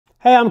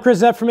Hey, I'm Chris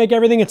Zepp from Make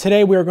Everything, and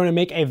today we are going to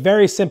make a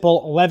very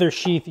simple leather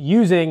sheath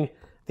using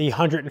the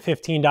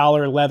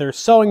 $115 leather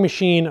sewing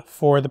machine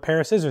for the pair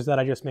of scissors that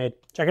I just made.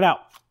 Check it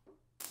out.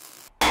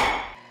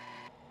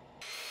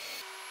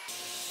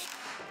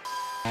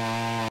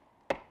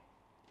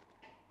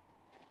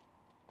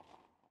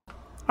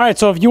 All right,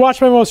 so if you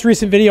watched my most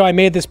recent video, I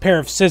made this pair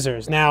of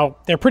scissors. Now,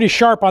 they're pretty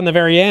sharp on the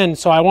very end,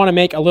 so I want to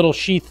make a little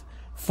sheath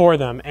for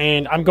them.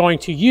 And I'm going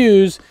to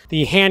use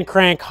the hand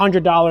crank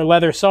 $100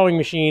 leather sewing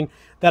machine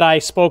that I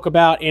spoke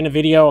about in a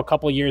video a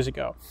couple years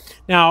ago.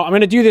 Now, I'm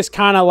going to do this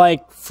kind of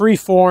like free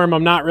form.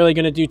 I'm not really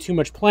going to do too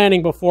much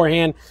planning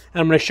beforehand.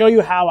 And I'm going to show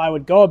you how I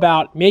would go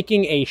about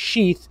making a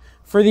sheath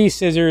for these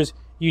scissors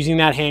using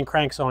that hand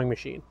crank sewing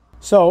machine.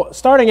 So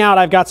starting out,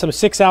 I've got some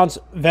 6-ounce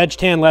veg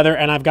tan leather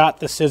and I've got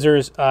the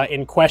scissors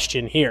in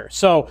question here.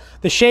 So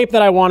the shape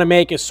that I want to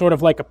make is sort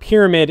of like a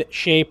pyramid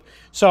shape.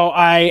 So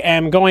I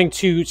am going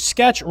to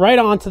sketch right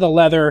onto the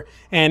leather,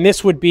 and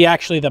this would be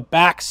actually the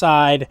back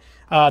side,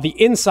 the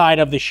inside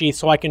of the sheath,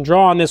 so I can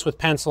draw on this with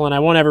pencil and I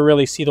won't ever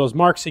really see those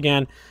marks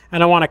again.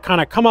 And I want to kind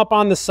of come up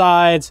on the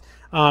sides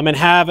and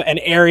have an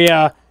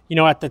area, you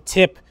know, at the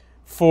tip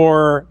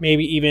for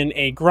maybe even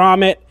a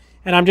grommet.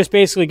 And I'm just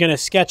basically going to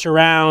sketch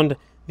around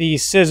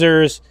these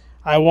scissors.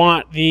 I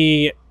want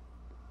the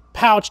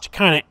pouch to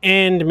kind of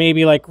end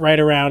maybe like right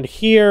around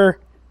here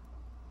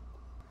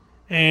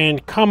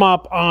and come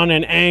up on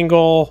an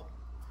angle.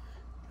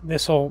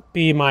 This will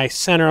be my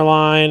center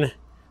line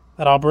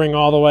that I'll bring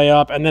all the way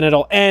up, and then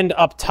it'll end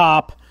up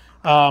top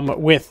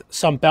with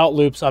some belt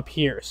loops up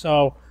here.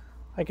 So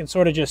I can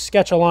sort of just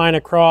sketch a line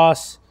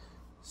across,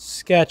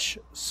 sketch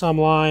some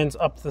lines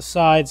up the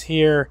sides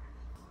here,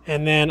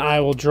 and then I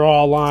will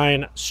draw a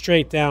line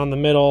straight down the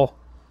middle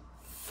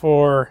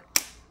for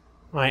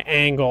my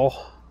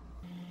angle.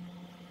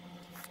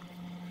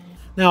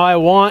 Now I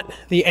want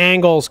the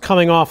angles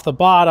coming off the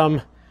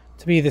bottom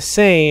to be the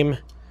same,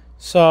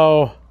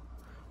 so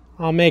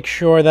I'll make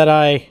sure that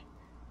I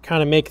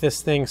kind of make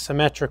this thing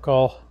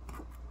symmetrical.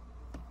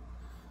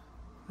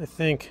 I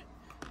think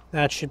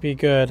that should be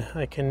good.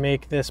 I can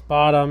make this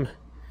bottom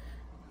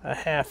a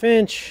 1/2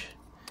 inch,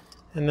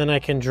 and then I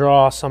can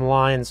draw some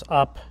lines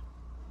up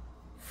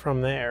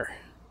from there.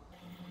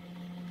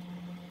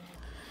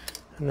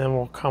 And then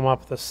we'll come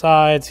up the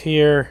sides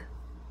here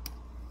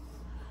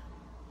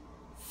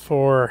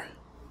for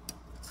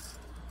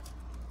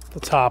the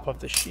top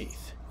of the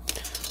sheath.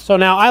 So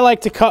now I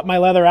like to cut my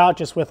leather out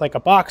just with like a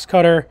box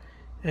cutter,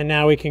 and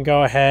now we can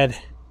go ahead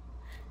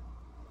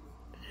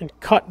and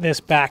cut this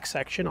back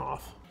section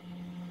off.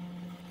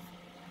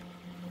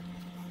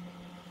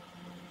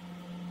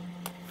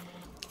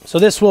 So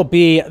this will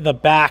be the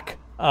back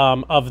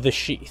of the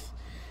sheath.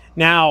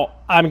 Now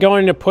I'm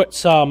going to put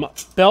some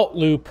belt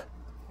loop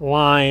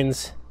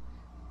lines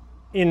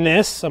in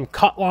this, some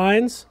cut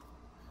lines,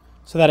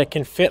 so that it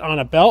can fit on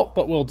a belt,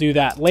 but we'll do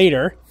that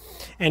later.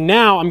 And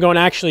now I'm going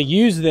to actually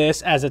use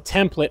this as a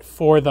template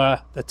for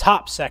the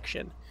top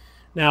section.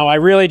 Now I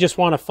really just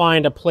want to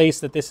find a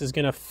place that this is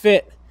going to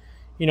fit,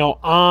 you know,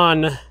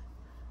 on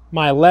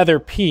my leather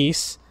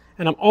piece,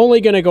 and I'm only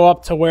going to go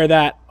up to where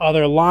that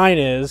other line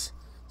is,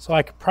 so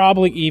I could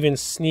probably even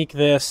sneak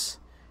this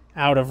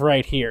out of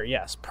right here.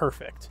 Yes,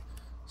 perfect.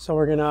 So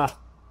we're going to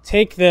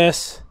take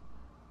this,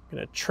 I'm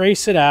going to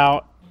trace it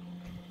out.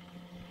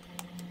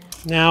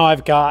 Now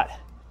I've got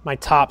my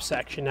top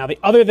section. Now the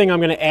other thing I'm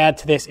going to add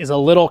to this is a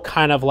little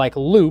kind of like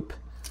loop.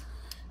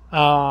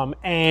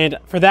 And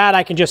for that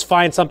I can just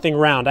find something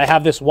round. I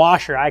have this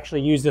washer. I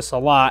actually use this a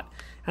lot,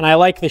 and I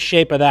like the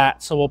shape of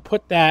that. So we'll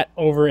put that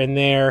over in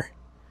there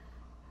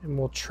and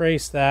we'll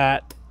trace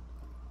that.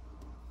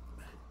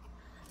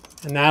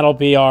 And that'll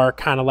be our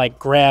kind of like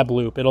grab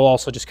loop. It'll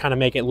also just kind of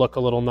make it look a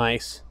little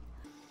nice.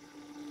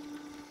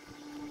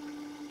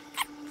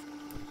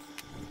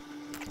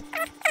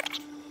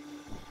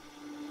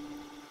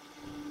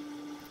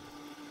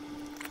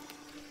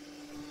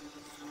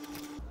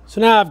 So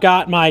now I've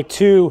got my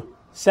two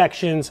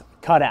sections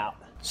cut out.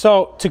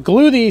 So to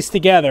glue these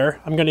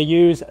together, I'm going to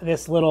use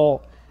this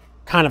little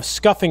kind of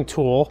scuffing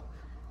tool,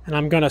 and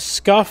I'm going to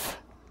scuff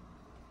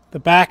the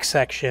back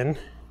section.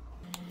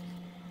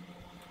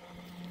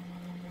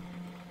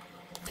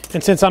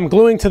 And since I'm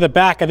gluing to the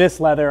back of this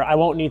leather, I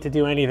won't need to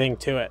do anything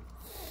to it.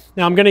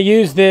 Now I'm going to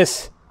use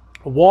this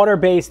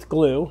water-based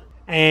glue,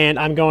 and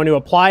I'm going to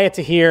apply it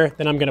to here.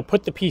 Then I'm going to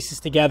put the pieces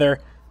together,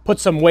 put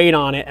some weight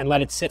on it, and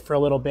let it sit for a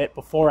little bit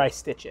before I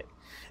stitch it.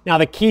 Now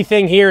the key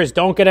thing here is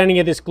don't get any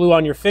of this glue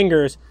on your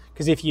fingers,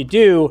 because if you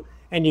do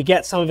and you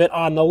get some of it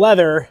on the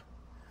leather,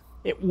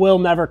 it will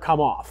never come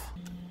off.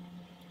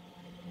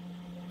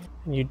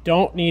 And you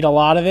don't need a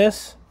lot of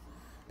this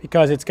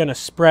because it's going to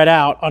spread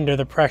out under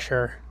the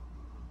pressure.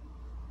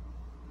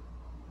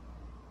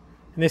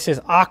 And this is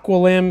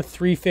Aqualim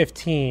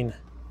 315.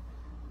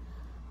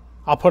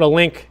 I'll put a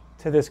link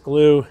to this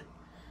glue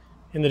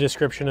in the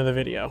description of the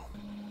video.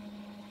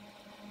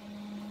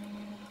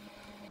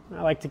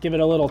 I like to give it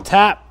a little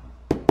tap.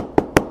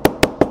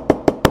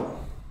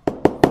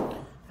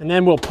 And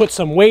then we'll put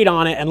some weight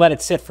on it and let it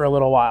sit for a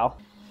little while.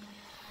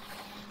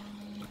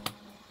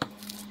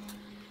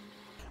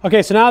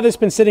 Okay, so now that it's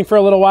been sitting for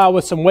a little while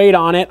with some weight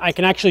on it, I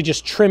can actually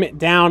just trim it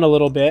down a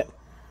little bit.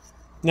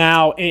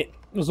 Now, it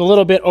was a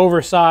little bit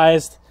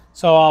oversized,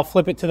 so I'll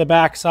flip it to the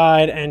back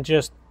side and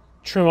just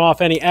trim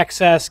off any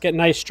excess, get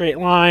nice straight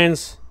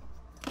lines,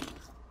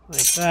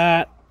 like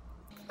that.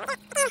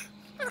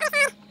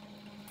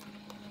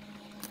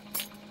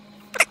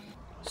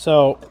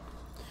 So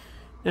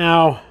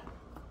now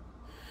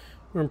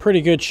we're in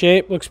pretty good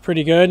shape, looks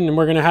pretty good, and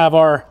we're gonna have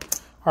our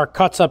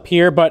cuts up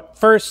here. But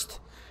first,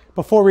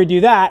 before we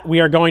do that,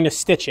 we are going to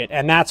stitch it,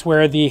 and that's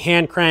where the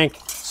hand crank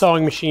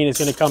sewing machine is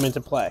gonna come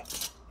into play.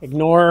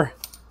 Ignore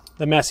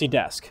the messy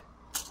desk.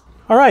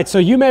 All right, so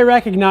you may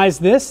recognize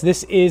this.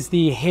 This is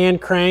the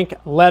hand crank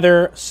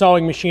leather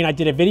sewing machine. I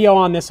did a video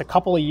on this a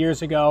couple of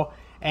years ago,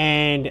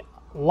 and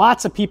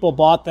lots of people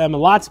bought them,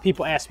 and lots of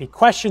people asked me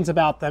questions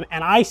about them,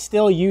 and I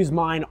still use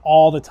mine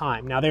all the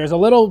time. Now, there's a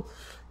little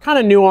kind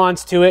of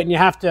nuance to it, and you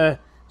have to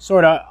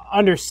sort of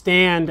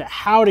understand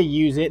how to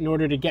use it in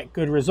order to get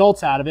good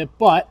results out of it,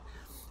 but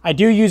I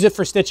do use it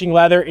for stitching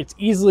leather. It's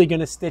easily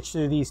going to stitch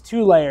through these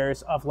 2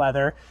 layers of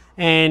leather.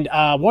 And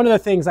one of the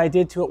things I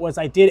did to it was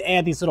I did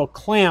add these little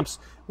clamps,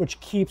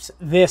 which keeps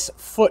this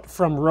foot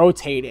from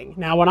rotating.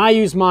 Now, when I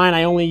use mine,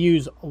 I only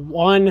use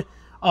one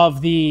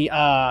of the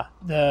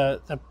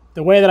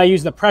way that I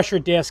use the pressure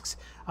discs.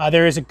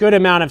 There is a good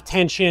amount of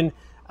tension,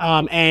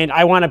 and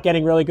I wound up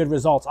getting really good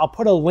results. I'll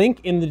put a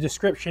link in the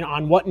description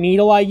on what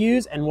needle I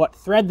use and what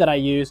thread that I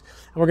use,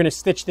 and we're going to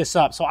stitch this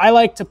up. So I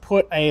like to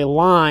put a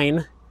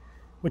line,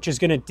 which is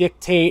going to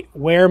dictate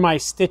where my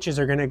stitches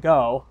are going to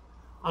go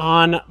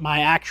on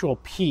my actual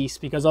piece,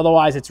 because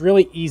otherwise it's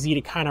really easy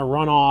to kind of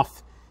run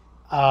off,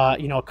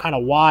 you know, kind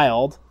of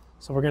wild.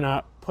 So we're going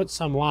to put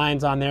some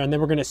lines on there, and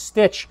then we're going to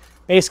stitch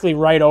basically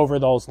right over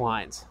those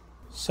lines.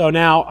 So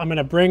now I'm going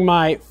to bring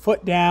my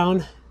foot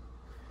down,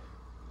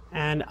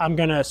 and I'm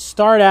going to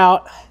start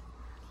out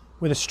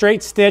with a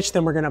straight stitch,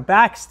 then we're going to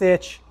back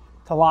stitch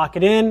to lock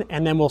it in,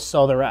 and then we'll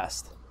sew the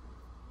rest.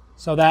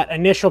 So that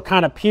initial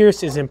kind of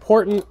pierce is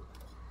important.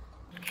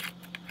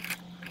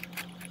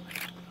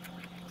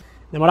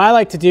 Then what I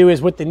like to do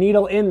is with the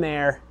needle in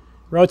there,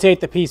 rotate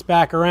the piece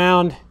back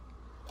around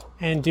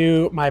and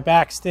do my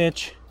back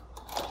stitch.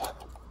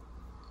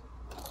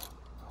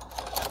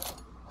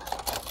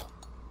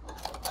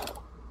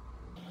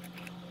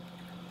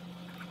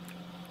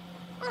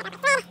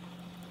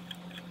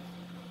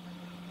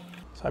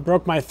 So I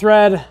broke my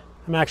thread.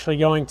 I'm actually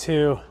going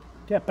to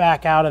get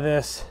back out of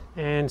this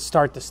and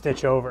start to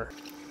stitch over.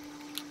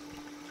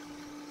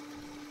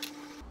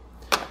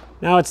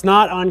 Now, it's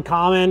not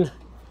uncommon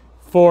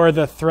for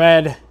the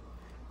thread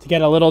to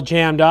get a little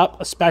jammed up,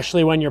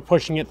 especially when you're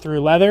pushing it through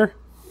leather.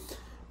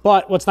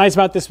 But what's nice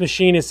about this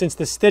machine is since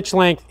the stitch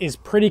length is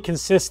pretty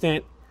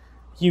consistent,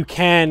 you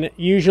can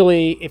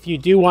usually, if you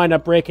do wind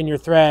up breaking your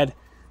thread,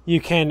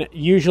 you can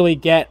usually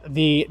get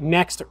the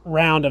next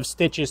round of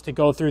stitches to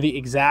go through the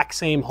exact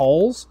same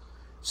holes,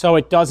 so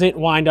it doesn't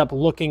wind up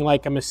looking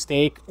like a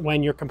mistake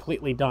when you're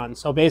completely done.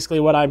 So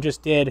basically what I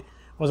just did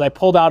was I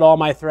pulled out all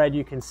my thread.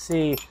 You can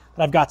see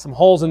that I've got some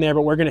holes in there,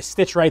 but we're going to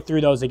stitch right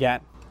through those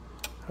again.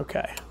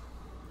 Okay.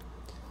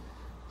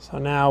 So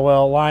now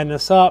we'll line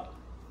this up,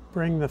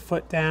 bring the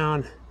foot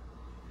down,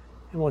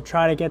 and we'll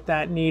try to get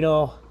that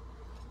needle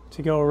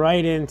to go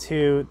right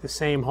into the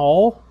same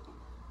hole,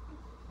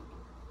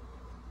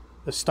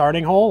 the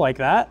starting hole, like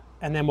that,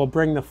 and then we'll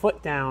bring the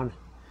foot down,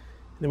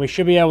 and then we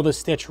should be able to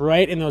stitch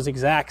right in those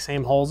exact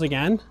same holes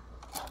again.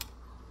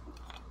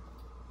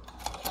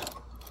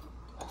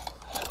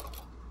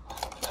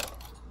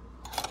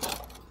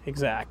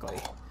 Exactly.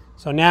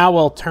 So now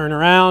we'll turn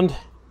around,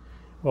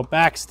 we'll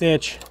back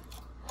stitch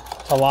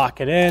to lock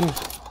it in,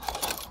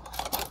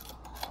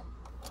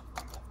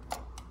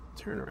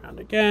 turn around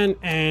again,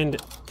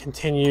 and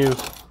continue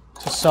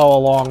to sew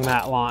along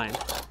that line.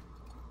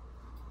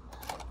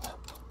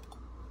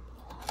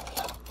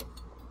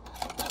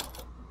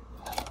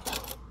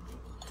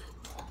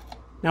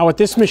 Now with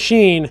this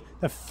machine,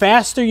 the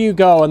faster you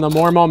go and the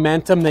more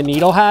momentum the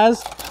needle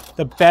has,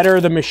 the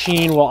better the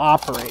machine will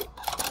operate,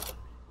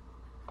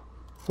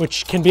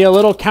 which can be a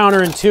little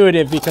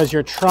counterintuitive because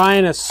you're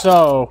trying to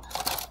sew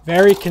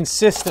very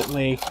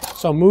consistently,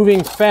 so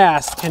moving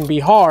fast can be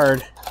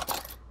hard.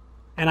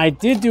 And I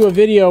did do a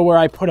video where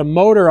I put a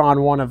motor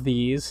on one of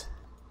these,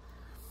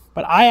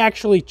 but I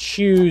actually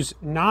choose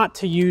not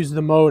to use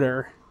the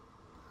motor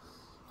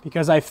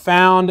because I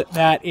found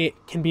that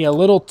it can be a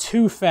little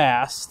too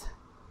fast.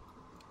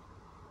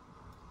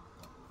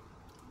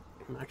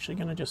 I'm actually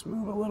going to just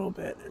move a little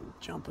bit and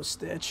jump a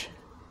stitch.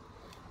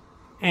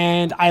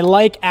 And I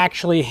like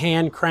actually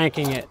hand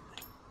cranking it.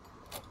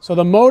 So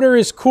the motor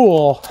is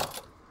cool,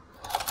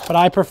 but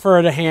I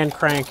prefer to hand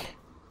crank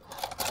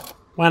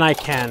when I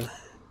can,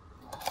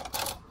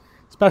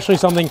 especially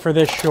something for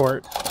this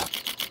short.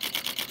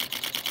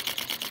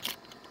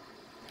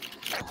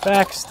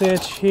 Back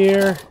stitch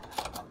here.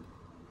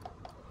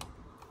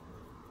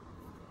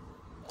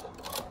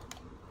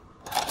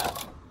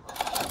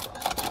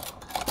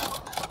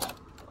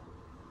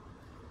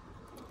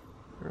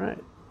 All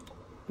right,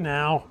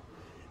 now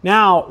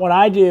Now, what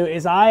I do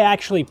is I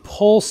actually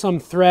pull some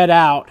thread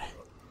out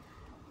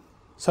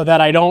so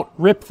that I don't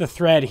rip the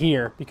thread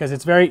here, because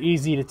it's very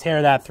easy to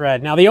tear that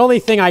thread. Now, the only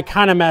thing I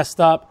kind of messed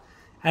up,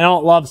 I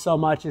don't love so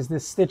much, is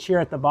this stitch here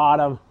at the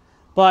bottom.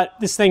 But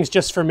this thing's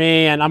just for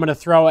me, and I'm going to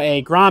throw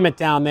a grommet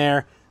down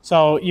there,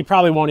 so you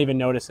probably won't even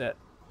notice it.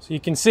 So you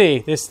can see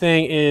this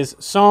thing is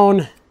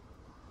sewn.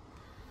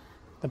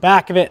 The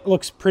back of it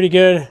looks pretty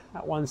good.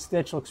 That one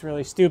stitch looks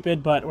really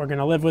stupid, but we're going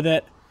to live with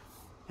it.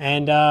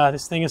 And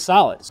this thing is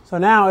solid. So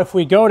now if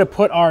we go to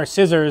put our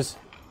scissors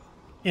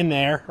in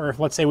there, or if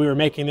let's say we were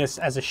making this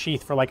as a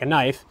sheath for like a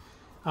knife,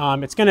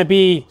 it's going to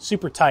be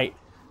super tight.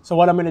 So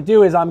what I'm going to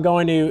do is I'm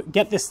going to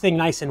get this thing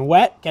nice and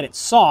wet, get it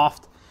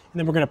soft, and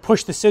then we're going to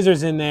push the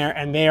scissors in there,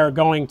 and they are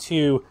going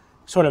to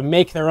sort of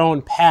make their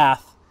own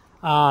path,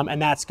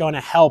 and that's going to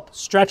help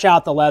stretch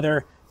out the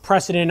leather,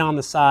 press it in on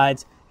the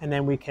sides, and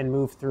then we can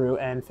move through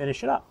and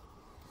finish it up.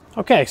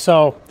 Okay,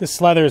 so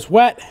this leather is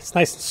wet, it's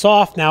nice and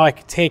soft. Now I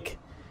can take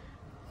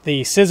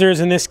the scissors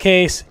in this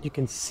case. You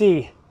can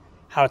see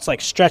how it's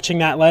like stretching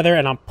that leather,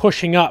 and I'm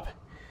pushing up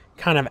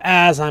kind of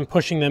as I'm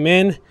pushing them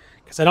in,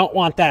 because I don't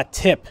want that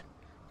tip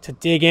to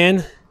dig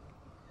in.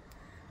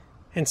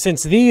 And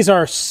since these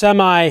are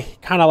semi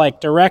kind of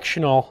like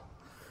directional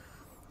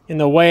in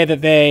the way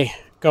that they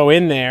go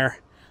in there,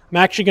 I'm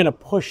actually going to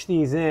push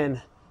these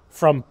in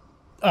from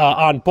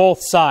on both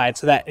sides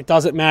so that it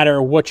doesn't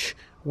matter which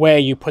way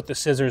you put the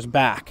scissors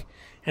back.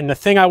 And the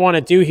thing I want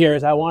to do here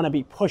is I want to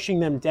be pushing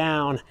them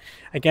down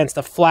against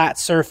a flat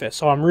surface.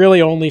 So I'm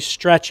really only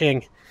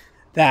stretching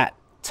that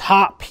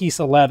top piece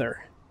of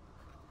leather.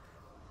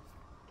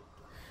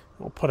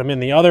 We'll put them in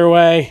the other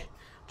way.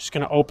 Just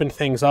going to open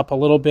things up a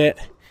little bit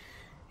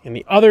in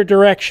the other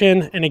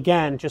direction. And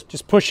again,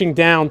 just pushing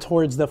down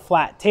towards the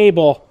flat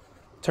table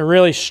to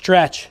really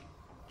stretch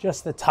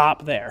just the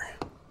top there.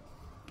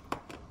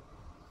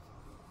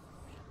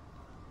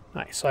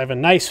 Nice, so I have a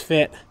nice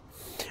fit.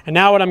 And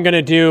now what I'm going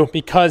to do,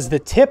 because the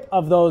tip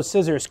of those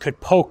scissors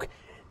could poke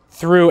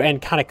through and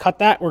kind of cut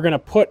that, we're going to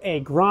put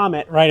a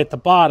grommet right at the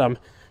bottom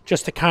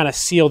just to kind of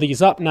seal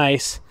these up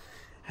nice.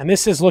 And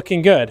this is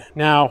looking good.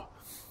 Now,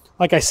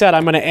 like I said,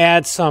 I'm going to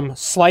add some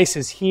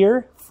slices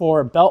here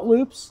for belt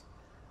loops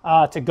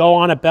to go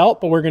on a belt,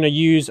 but we're going to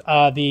use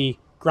the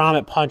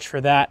grommet punch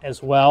for that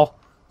as well.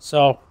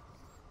 So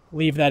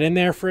leave that in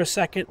there for a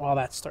second while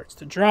that starts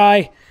to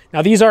dry.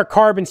 Now these are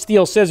carbon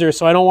steel scissors,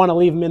 so I don't want to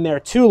leave them in there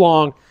too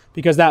long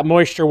because that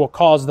moisture will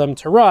cause them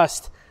to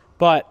rust,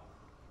 but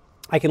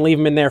I can leave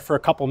them in there for a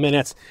couple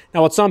minutes.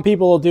 Now what some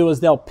people will do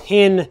is they'll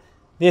pin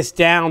this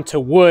down to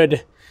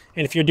wood,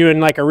 and if you're doing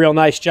like a real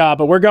nice job,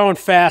 but we're going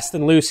fast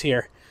and loose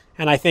here,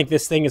 and I think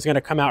this thing is going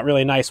to come out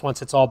really nice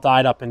once it's all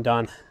dyed up and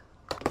done.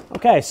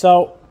 Okay,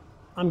 so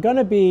I'm going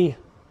to be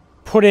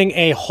putting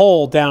a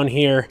hole down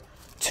here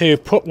to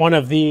put one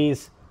of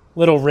these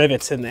little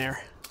rivets in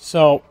there.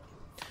 So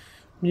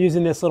I'm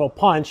using this little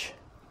punch.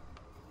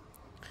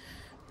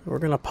 We're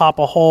going to pop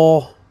a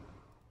hole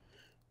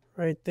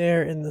right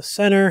there in the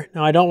center.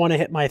 Now I don't want to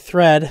hit my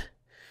thread,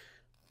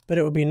 but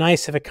it would be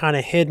nice if it kind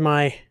of hid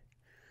my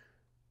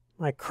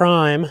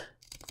crime.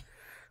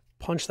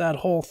 Punch that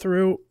hole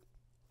through.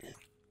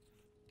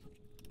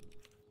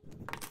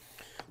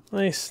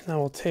 Nice. Now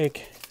we'll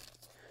take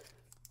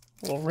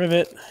a little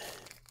rivet.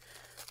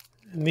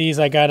 And these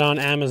I got on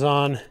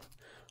Amazon.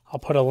 I'll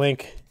put a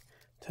link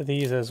to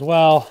these as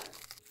well.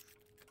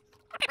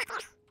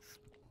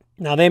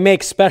 Now they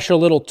make special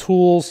little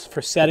tools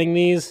for setting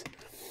these.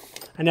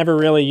 I never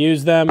really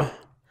use them.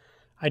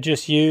 I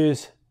just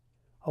use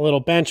a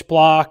little bench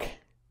block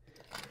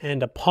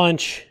and a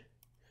punch,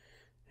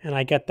 and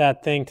I get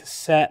that thing to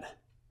set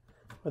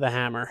with a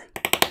hammer.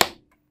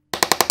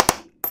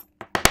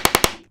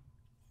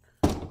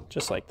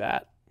 Just like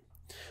that.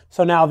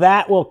 So now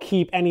that will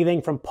keep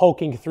anything from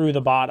poking through the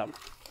bottom.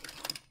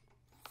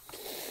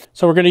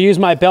 So we're going to use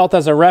my belt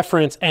as a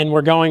reference, and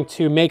we're going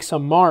to make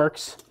some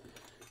marks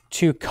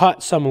to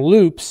cut some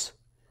loops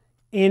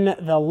in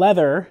the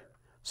leather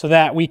so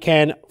that we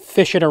can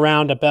fish it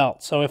around a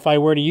belt. So if I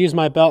were to use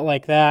my belt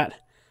like that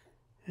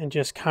and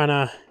just kind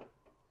of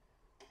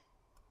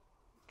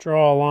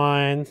draw a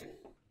line,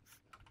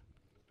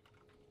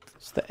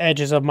 it's the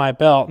edges of my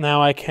belt.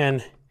 Now I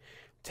can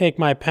take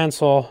my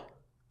pencil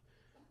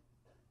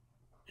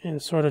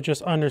and sort of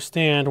just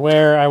understand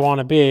where I want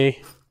to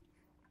be.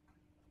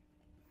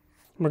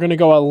 We're going to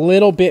go a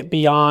little bit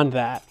beyond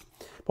that.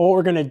 But what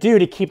we're going to do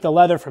to keep the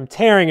leather from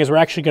tearing is we're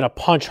actually going to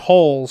punch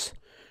holes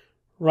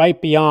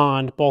right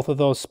beyond both of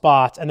those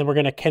spots, and then we're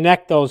going to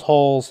connect those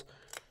holes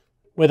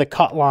with a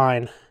cut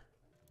line.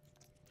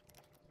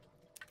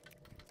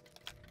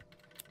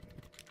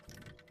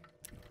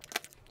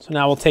 So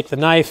now we'll take the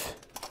knife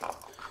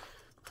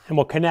and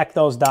we'll connect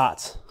those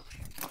dots.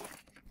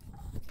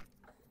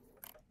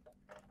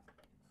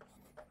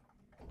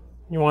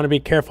 You want to be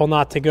careful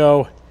not to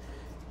go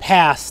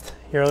past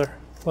your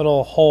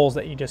little holes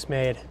that you just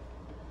made.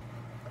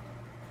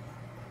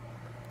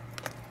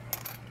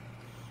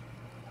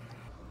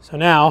 So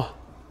now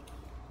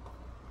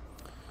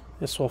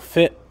this will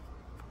fit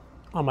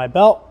on my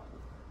belt.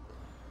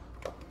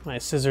 My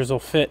scissors will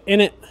fit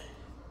in it.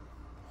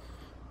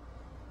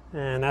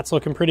 And that's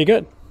looking pretty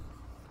good.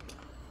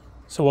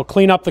 So we'll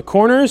clean up the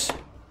corners.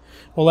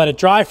 We'll let it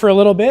dry for a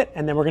little bit,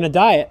 and then we're gonna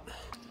dye it.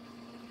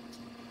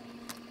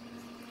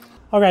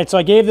 Okay, so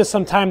I gave this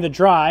some time to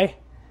dry,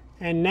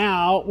 and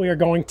now we are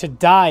going to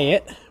dye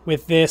it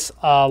with this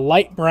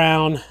light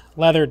brown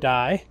leather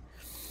dye.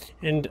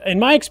 And in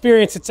my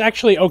experience, it's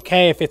actually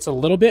okay if it's a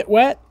little bit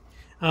wet.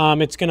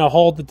 It's gonna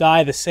hold the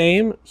dye the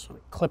same. So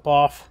clip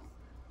off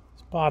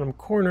this bottom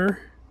corner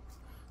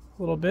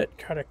a little bit,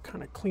 try to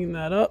kind of clean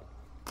that up.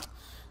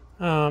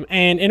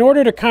 And in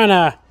order to kind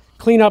of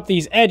clean up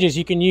these edges,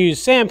 you can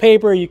use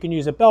sandpaper, you can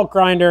use a belt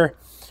grinder,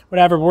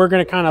 whatever, but we're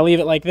gonna kind of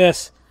leave it like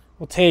this.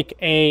 We'll take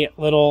a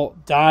little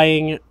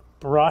dyeing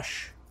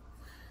brush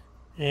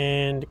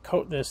and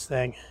coat this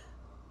thing.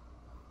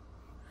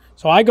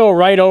 So I go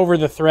right over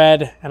the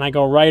thread and I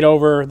go right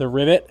over the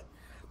rivet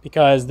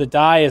because the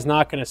dye is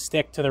not going to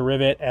stick to the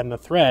rivet and the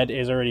thread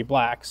is already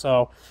black.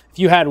 So if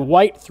you had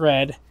white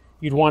thread,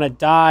 you'd want to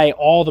dye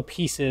all the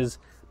pieces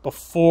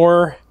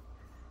before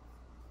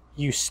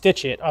you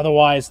stitch it.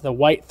 Otherwise, the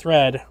white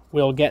thread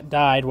will get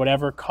dyed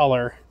whatever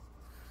color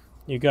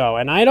you go.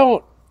 And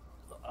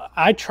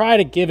I try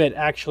to give it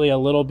actually a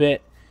little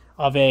bit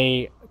of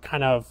a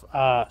kind of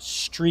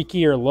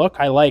streakier look.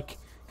 I like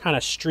kind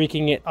of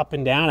streaking it up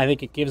and down. I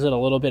think it gives it a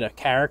little bit of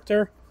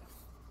character.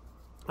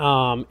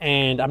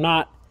 And I'm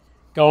not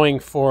going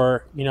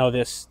for, you know,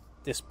 this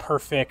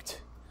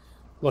perfect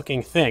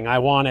looking thing. I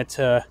want it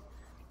to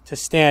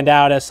stand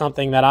out as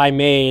something that I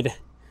made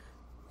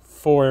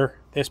for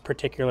this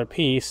particular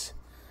piece.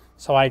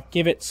 So I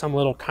give it some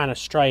little kind of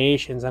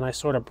striations and I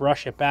sort of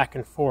brush it back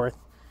and forth.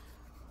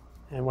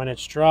 And when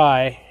it's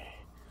dry,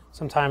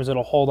 sometimes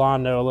it'll hold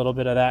on to a little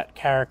bit of that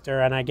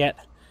character, and I get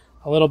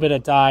a little bit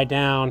of dye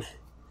down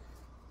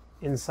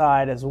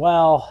inside as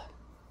well,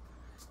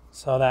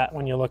 so that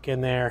when you look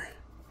in there,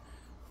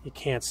 you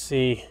can't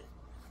see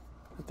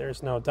that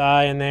there's no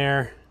dye in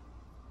there.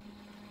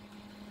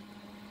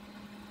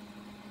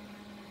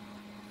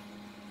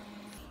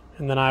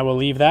 And then I will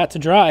leave that to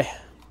dry.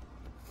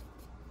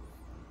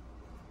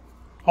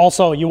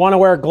 Also, you want to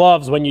wear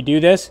gloves when you do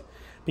this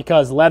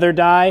because leather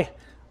dye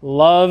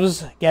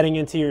loves getting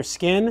into your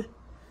skin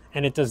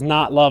and it does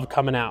not love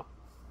coming out.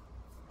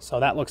 So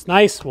that looks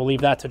nice. We'll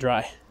leave that to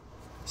dry.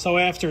 So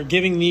after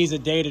giving these a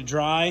day to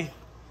dry,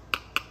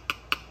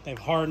 they've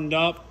hardened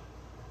up,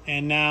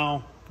 and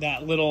now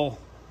that little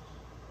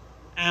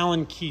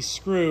Allen key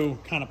screw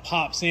kind of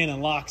pops in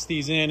and locks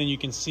these in, and you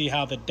can see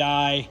how the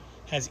dye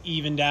has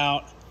evened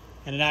out,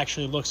 and it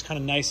actually looks kind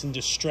of nice and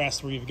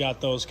distressed where you've got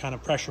those kind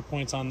of pressure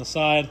points on the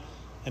side.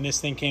 And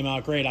this thing came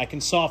out great. I can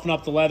soften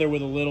up the leather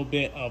with a little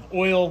bit of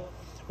oil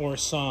or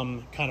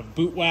some kind of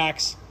boot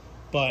wax,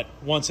 but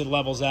once it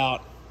levels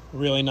out,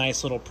 really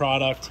nice little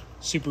product,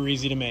 super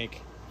easy to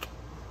make.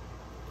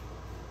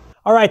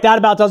 All right, that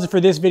about does it for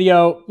this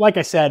video. Like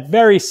I said,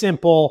 very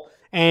simple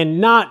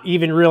and not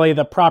even really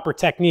the proper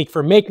technique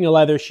for making a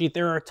leather sheath.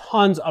 There are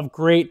tons of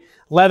great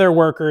leather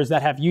workers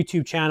that have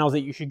YouTube channels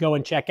that you should go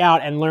and check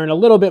out and learn a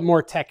little bit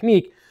more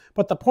technique.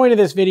 But the point of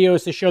this video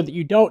is to show that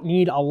you don't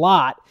need a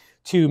lot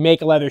to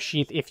make a leather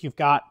sheath if you've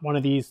got one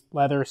of these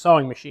leather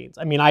sewing machines.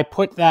 I mean, I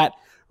put that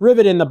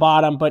rivet in the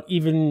bottom, but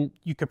even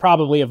you could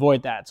probably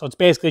avoid that. So it's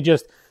basically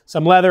just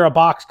some leather, a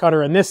box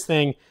cutter, and this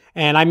thing.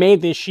 And I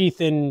made this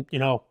sheath in, you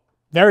know,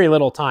 very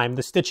little time.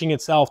 The stitching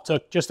itself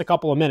took just a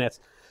couple of minutes.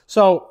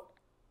 So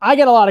I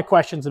get a lot of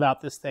questions about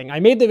this thing. I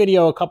made the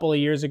video a couple of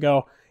years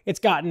ago. It's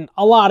gotten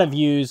a lot of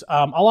views.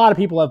 A lot of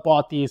people have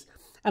bought these.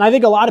 And I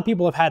think a lot of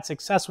people have had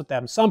success with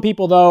them. Some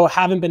people, though,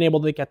 haven't been able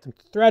to get them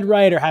to thread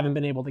right or haven't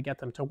been able to get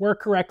them to work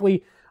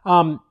correctly.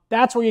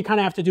 That's where you kind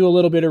of have to do a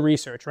little bit of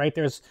research, right?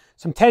 There's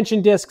some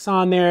tension discs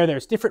on there.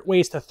 There's different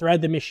ways to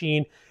thread the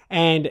machine.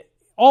 And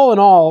all in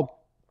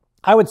all,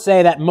 I would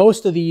say that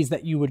most of these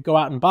that you would go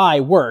out and buy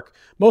work.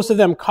 Most of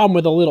them come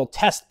with a little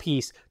test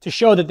piece to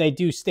show that they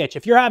do stitch.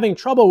 If you're having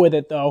trouble with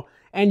it, though,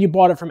 and you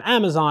bought it from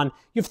Amazon,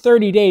 you have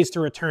 30 days to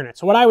return it.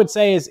 So what I would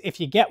say is if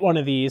you get one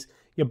of these,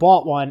 you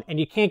bought one and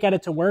you can't get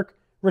it to work,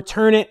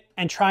 return it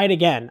and try it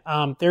again.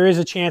 There is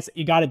a chance that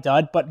you got it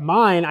dud, but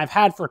mine I've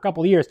had for a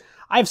couple of years.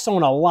 I've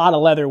sewn a lot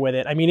of leather with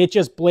it. I mean, it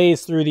just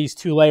blazed through these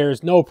two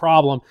layers, no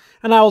problem.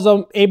 And I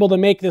was able to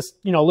make this,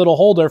 you know, little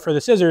holder for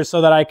the scissors so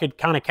that I could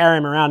kind of carry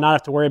them around, not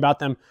have to worry about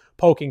them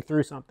poking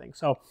through something.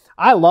 So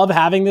I love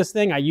having this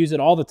thing. I use it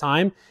all the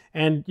time.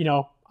 And, you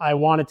know, I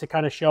wanted to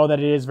kind of show that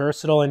it is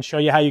versatile and show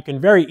you how you can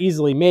very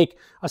easily make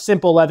a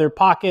simple leather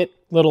pocket,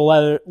 little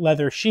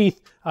leather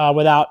sheath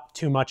without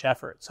too much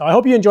effort. So I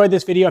hope you enjoyed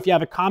this video. If you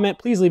have a comment,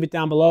 please leave it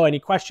down below. Any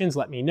questions,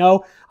 let me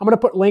know. I'm going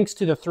to put links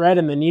to the thread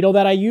and the needle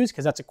that I use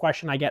because that's a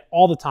question I get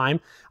all the time.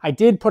 I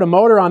did put a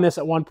motor on this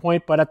at one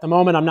point, but at the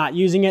moment I'm not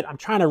using it. I'm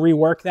trying to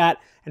rework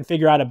that and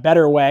figure out a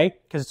better way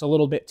because it's a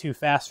little bit too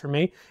fast for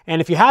me. And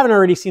if you haven't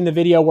already seen the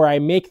video where I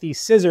make these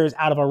scissors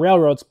out of a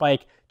railroad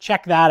spike,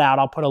 check that out.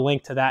 I'll put a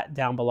link to that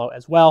down below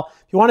as well.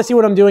 If you want to see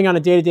what I'm doing on a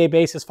day-to-day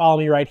basis, follow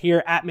me right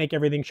here at Make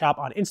Everything Shop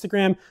on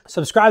Instagram.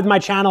 Subscribe to my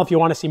channel if you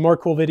want to see more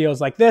cool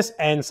videos like this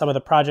and some of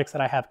the projects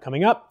that I have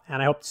coming up,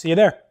 and I hope to see you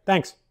there.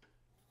 Thanks.